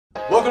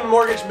Welcome to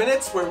Mortgage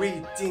Minutes, where we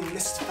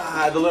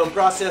demystify the loan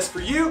process for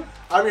you.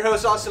 I'm your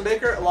host, Austin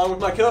Baker, along with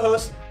my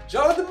co-host,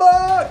 Jonathan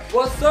Buck.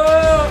 What's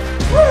up?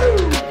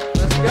 Woo!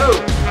 Let's go.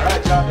 All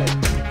right,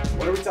 Jonathan,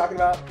 what are we talking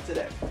about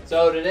today?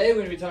 So today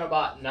we're going to be talking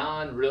about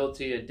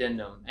non-realty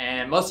addendum.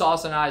 And most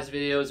Austin and I's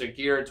videos are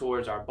geared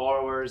towards our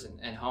borrowers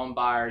and home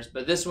buyers.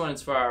 But this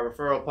one's for our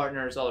referral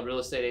partners, all the real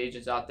estate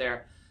agents out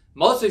there.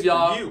 Most of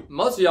y'all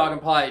can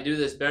probably do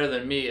this better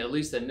than me, at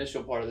least the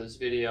initial part of this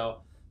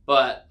video.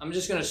 But I'm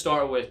just going to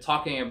start with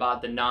talking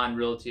about the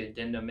non-realty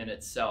addendum in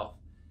itself.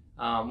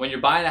 When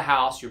you're buying a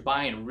house, you're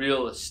buying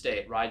real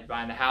estate, right? You're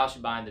buying the house,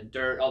 you're buying the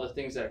dirt, all the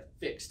things that are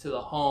fixed to the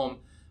home.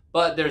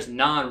 But there's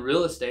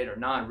non-real estate or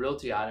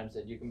non-realty items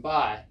that you can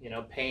buy, you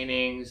know,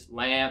 paintings,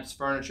 lamps,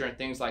 furniture, and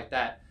things like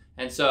that.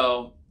 And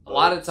so a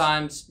lot of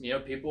times, you know,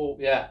 people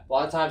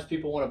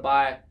want to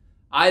buy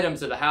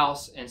items of the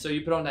house. And so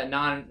you put on that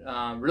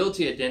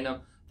non-realty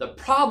addendum. The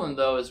problem,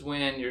 though, is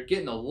when you're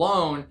getting a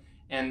loan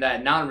and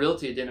that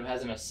non-realty addendum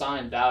has an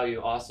assigned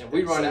value, Austin,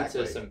 we run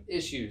into some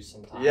issues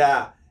sometimes.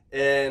 Yeah,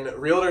 and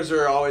realtors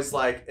are always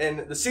like,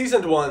 and the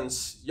seasoned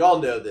ones,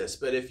 y'all know this,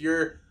 but if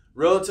you're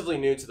relatively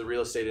new to the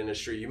real estate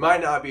industry, you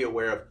might not be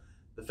aware of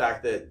the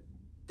fact that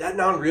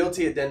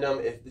non-realty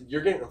addendum, if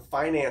you're getting a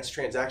finance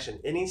transaction,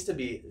 it needs to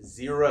be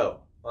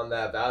zero on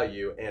that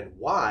value. And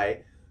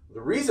why?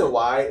 The reason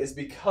why is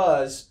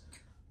because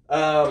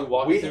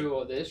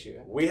through the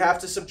issue. We have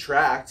to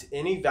subtract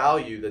any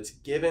value that's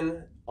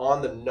given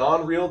on the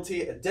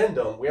non-realty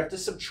addendum. We have to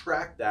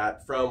subtract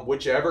that from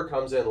whichever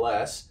comes in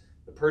less,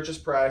 the purchase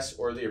price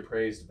or the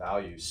appraised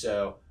value.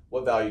 So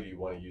what value do you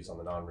want to use on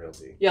the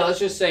non-realty? Yeah, let's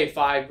just say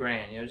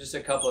 $5,000, you know, just a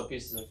couple of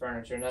pieces of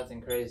furniture,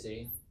 nothing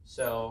crazy.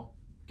 So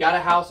got a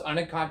house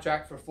under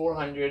contract for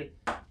 $400.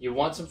 You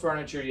want some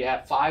furniture, you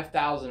have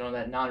 $5,000 on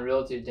that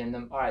non-realty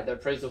addendum. All right, the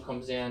appraisal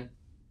comes in.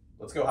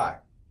 Let's go high.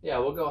 Yeah,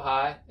 we'll go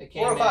high. It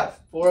came 405.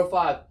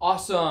 405.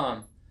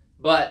 Awesome.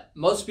 But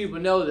most people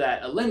know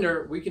that a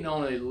lender, we can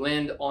only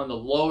lend on the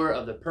lower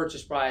of the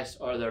purchase price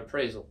or the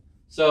appraisal.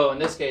 So in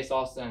this case,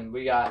 Austin,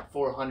 we got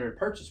 400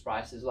 purchase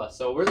price is less.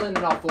 So we're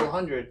lending out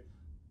 400,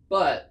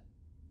 but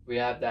we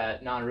have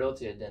that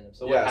non-realty addendum.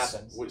 So what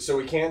happens? So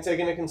we can't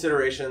take into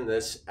consideration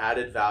this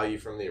added value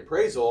from the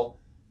appraisal.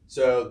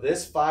 So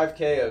this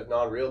 $5K of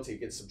non-realty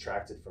gets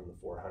subtracted from the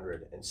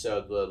 400. And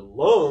so the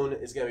loan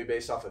is going to be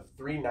based off of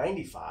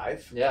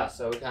 $395. Yeah,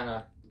 so we kind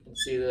of can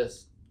see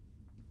this.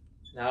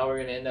 Now we're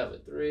going to end up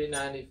with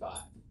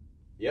 $395.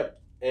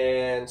 Yep.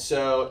 And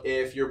so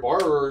if your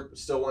borrower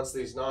still wants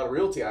these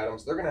non-realty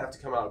items, they're going to have to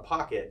come out of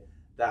pocket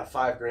that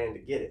 $5,000 to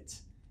get it.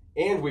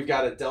 And we've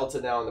got a delta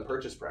now in the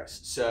purchase price.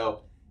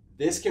 So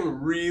this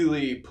can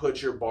really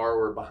put your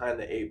borrower behind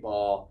the eight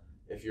ball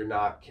if you're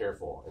not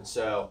careful. And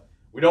so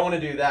we don't want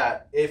to do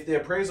that. If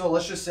the appraisal,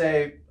 let's just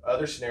say,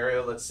 other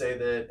scenario, let's say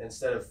that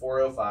instead of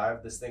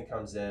 405, this thing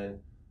comes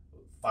in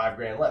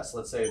 $5,000 less.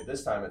 Let's say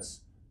this time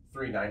it's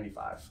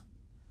 $395.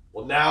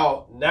 Well,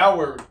 now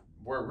we're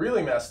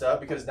really messed up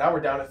because now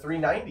we're down to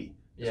 $390.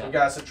 Yeah. So we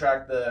got to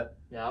subtract the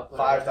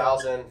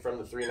 $5,000 from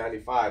the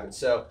 $395. And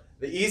so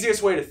the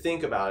easiest way to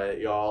think about it,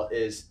 y'all,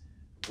 is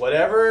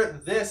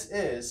whatever this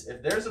is,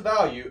 if there's a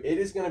value, it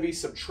is going to be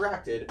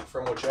subtracted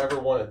from whichever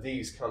one of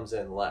these comes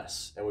in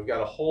less. And we've got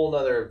a whole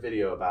nother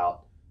video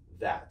about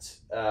that.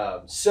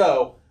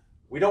 So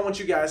we don't want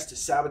you guys to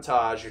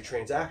sabotage your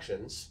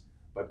transactions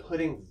by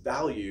putting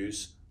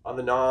values on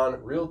the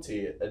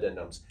non-realty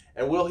addendums.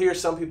 And we'll hear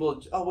some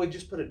people, oh, we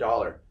just put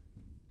 $1.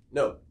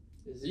 No,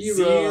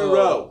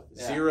 zero.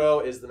 Yeah. Zero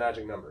is the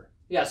magic number.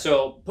 Yeah,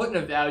 so putting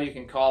a value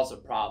can cause a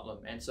problem.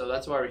 And so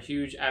that's why we're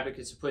huge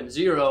advocates of putting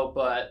zero,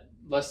 but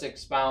let's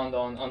expound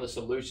on the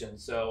solution.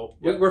 So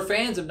we're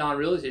fans of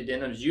non-realty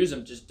addendums. Use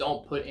them, just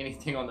don't put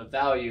anything on the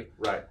value.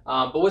 Right.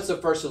 But what's the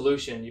first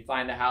solution? You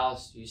find a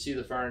house, you see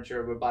the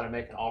furniture, we're about to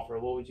make an offer.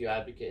 What would you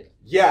advocate?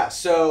 Yeah,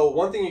 so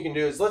one thing you can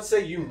do is, let's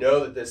say you know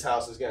that this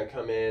house is going to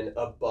come in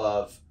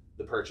above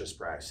the purchase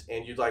price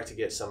and you'd like to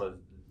get some of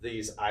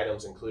these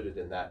items included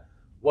in that.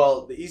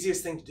 Well, the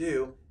easiest thing to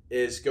do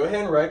is go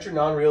ahead and write your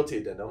non-realty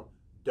addendum.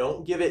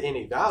 Don't give it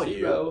any value,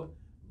 zero,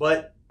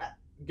 but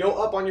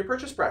go up on your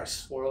purchase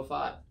price.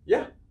 405.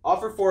 Yeah,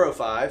 offer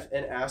 405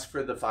 and ask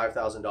for the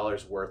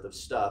 $5,000 worth of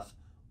stuff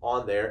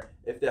on there.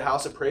 If the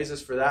house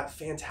appraises for that,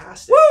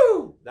 fantastic.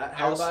 Woo! That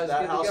house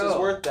is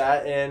worth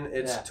that, and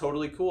it's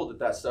totally cool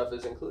that stuff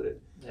is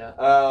included. Yeah.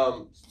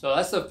 So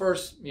that's the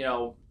first,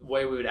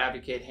 way we would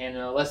advocate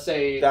handling. Let's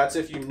say that's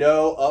if you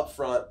know up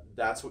front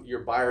that's what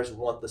your buyers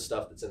want, the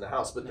stuff that's in the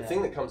house. But the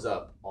thing that comes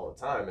up all the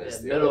time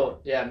is the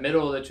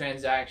middle of the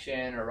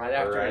transaction or right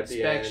after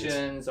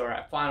inspections or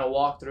at final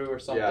walkthrough or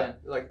something. Yeah.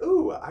 Like,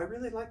 ooh, I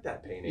really like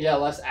that painting. Yeah,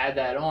 let's add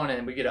that on,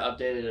 and we get an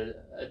updated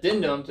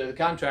addendum to the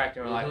contract,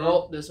 and we're like,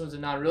 oh, this one's a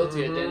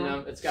non-realty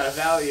addendum. It's got a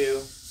value,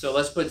 so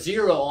let's put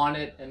zero on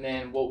it, and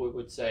then what we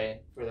would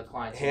say for the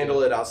client.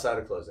 Handle it outside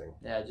of closing.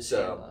 Yeah, just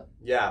handle it.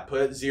 Yeah,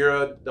 put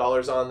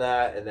 $0 on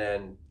that, and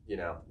then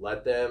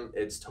let them.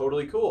 It's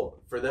totally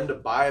cool for them to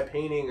buy a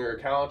painting or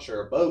a couch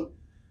or a boat.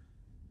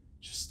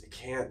 just it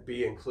can't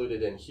be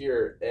included in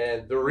here.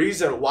 And the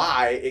reason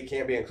why it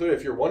can't be included,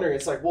 if you're wondering,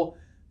 it's like, well,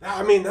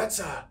 I mean, that's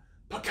a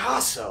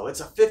Picasso. It's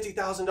a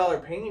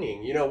 $50,000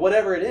 painting, you know,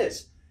 whatever it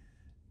is.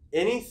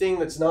 Anything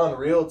that's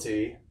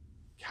non-realty,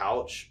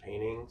 couch,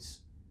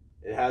 paintings,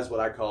 it has what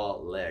I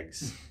call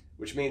legs,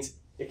 which means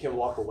it can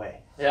walk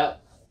away.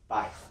 Yep.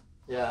 Bye.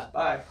 Yeah.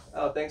 Bye.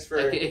 Oh, thanks for...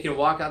 It can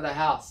walk out the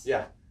house.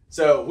 Yeah.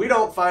 So we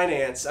don't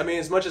finance, I mean,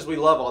 as much as we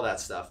love all that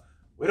stuff,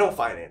 we don't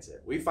finance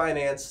it. We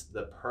finance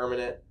the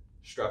permanent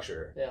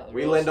structure. Yeah,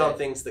 we lend on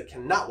things that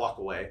cannot walk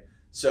away.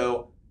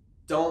 So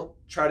don't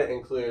try to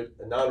include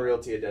a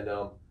non-realty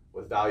addendum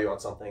with value on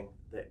something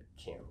that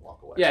can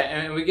walk away. Yeah,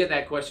 and we get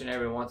that question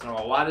every once in a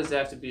while. Why does it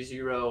have to be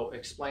 0?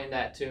 Explain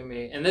that to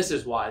me. And this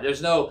is why.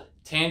 There's no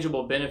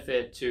tangible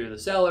benefit to the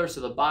sellers, to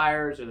the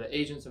buyers, or the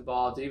agents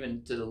involved,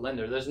 even to the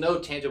lender. There's no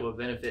tangible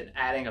benefit in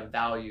adding a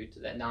value to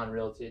that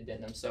non-realty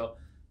addendum. So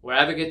we're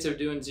advocates of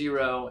doing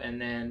 0, and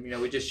then, you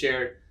know, we just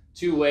shared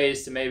 2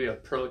 ways to maybe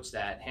approach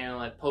that,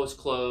 handle it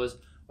post-close,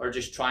 or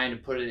just trying to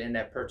put it in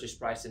that purchase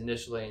price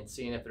initially and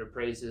seeing if it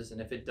appraises. And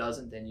if it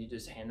doesn't, then you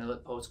just handle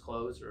it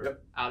post-close or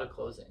out of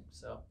closing.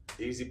 So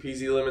easy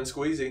peasy lemon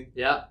squeezy.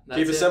 Yeah.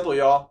 Keep it simple,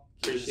 y'all.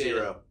 Keep it Appreciate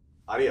 0.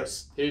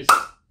 Adios. Peace.